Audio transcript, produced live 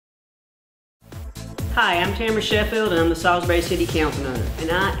Hi, I'm Tamara Sheffield and I'm the Salisbury City Council member, and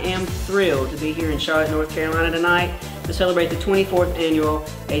I am thrilled to be here in Charlotte, North Carolina tonight to celebrate the 24th annual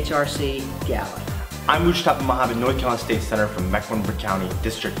HRC Gala. I'm Mujtaba Mohammed, North Carolina State Senator from Mecklenburg County,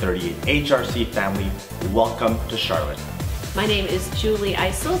 District 38. HRC family, welcome to Charlotte. My name is Julie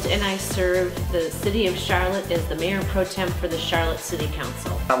Eiselt and I serve the City of Charlotte as the Mayor Pro Tem for the Charlotte City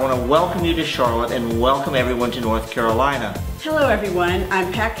Council. I want to welcome you to Charlotte and welcome everyone to North Carolina. Hello everyone,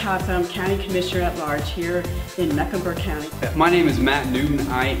 I'm Pat Cotham, County Commissioner at Large here in Mecklenburg County. My name is Matt Newton.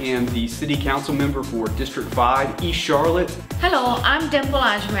 I am the City Council member for District 5, East Charlotte. Hello, I'm Dimple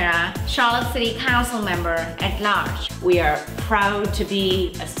Ajmera, Charlotte City Council member at large. We are proud to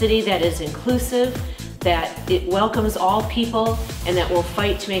be a city that is inclusive, that it welcomes all people, and that will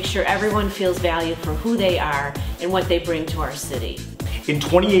fight to make sure everyone feels valued for who they are and what they bring to our city. In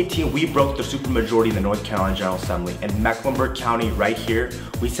 2018, we broke the supermajority in the North Carolina General Assembly. In Mecklenburg County, right here,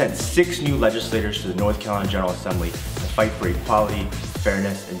 we sent 6 new legislators to the North Carolina General Assembly to fight for equality,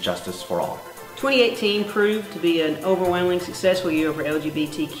 fairness, and justice for all. 2018 proved to be an overwhelming successful year for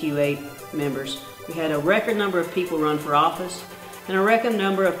LGBTQA members. We had a record number of people run for office and a record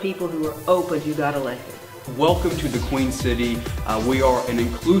number of people who were open who got elected. Welcome to the Queen City. We are an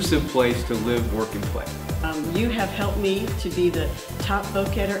inclusive place to live, work, and play. You have helped me to be the top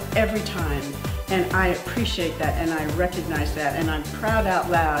vote-getter every time, and I appreciate that and I recognize that, and I'm proud out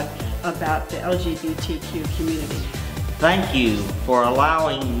loud about the LGBTQ community. Thank you for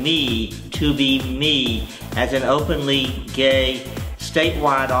allowing me to be me as an openly gay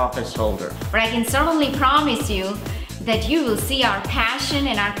statewide office holder. But I can certainly promise you that you will see our passion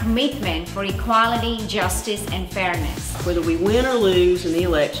and our commitment for equality, justice, and fairness. Whether we win or lose in the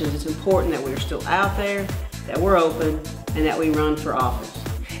elections, it's important that we're still out there, that we're open, and that we run for office.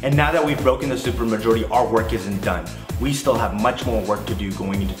 And now that we've broken the supermajority, our work isn't done. We still have much more work to do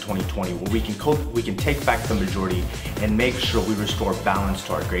going into 2020, where we can take back the majority and make sure we restore balance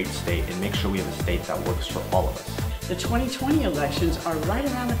to our great state and make sure we have a state that works for all of us. The 2020 elections are right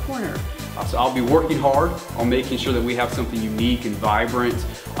around the corner. So I'll be working hard on making sure that we have something unique and vibrant,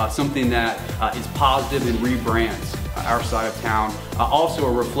 something that is positive and rebrands our side of town, also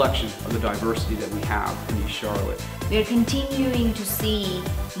a reflection of the diversity that we have in East Charlotte. We're continuing to see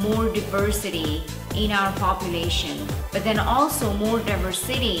more diversity in our population, but then also more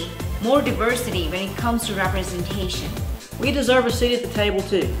diversity when it comes to representation. We deserve a seat at the table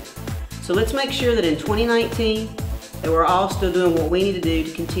too. So let's make sure that in 2019, that we're all still doing what we need to do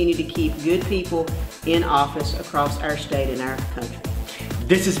to continue to keep good people in office across our state and our country.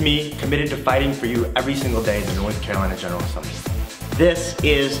 This is me, committed to fighting for you every single day in the North Carolina General Assembly. This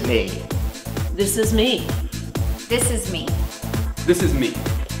is me. This is me. This is me. This is me.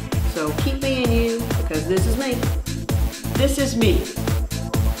 So keep being you, because this is me. This is me.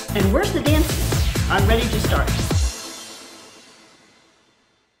 And where's the dancing? I'm ready to start.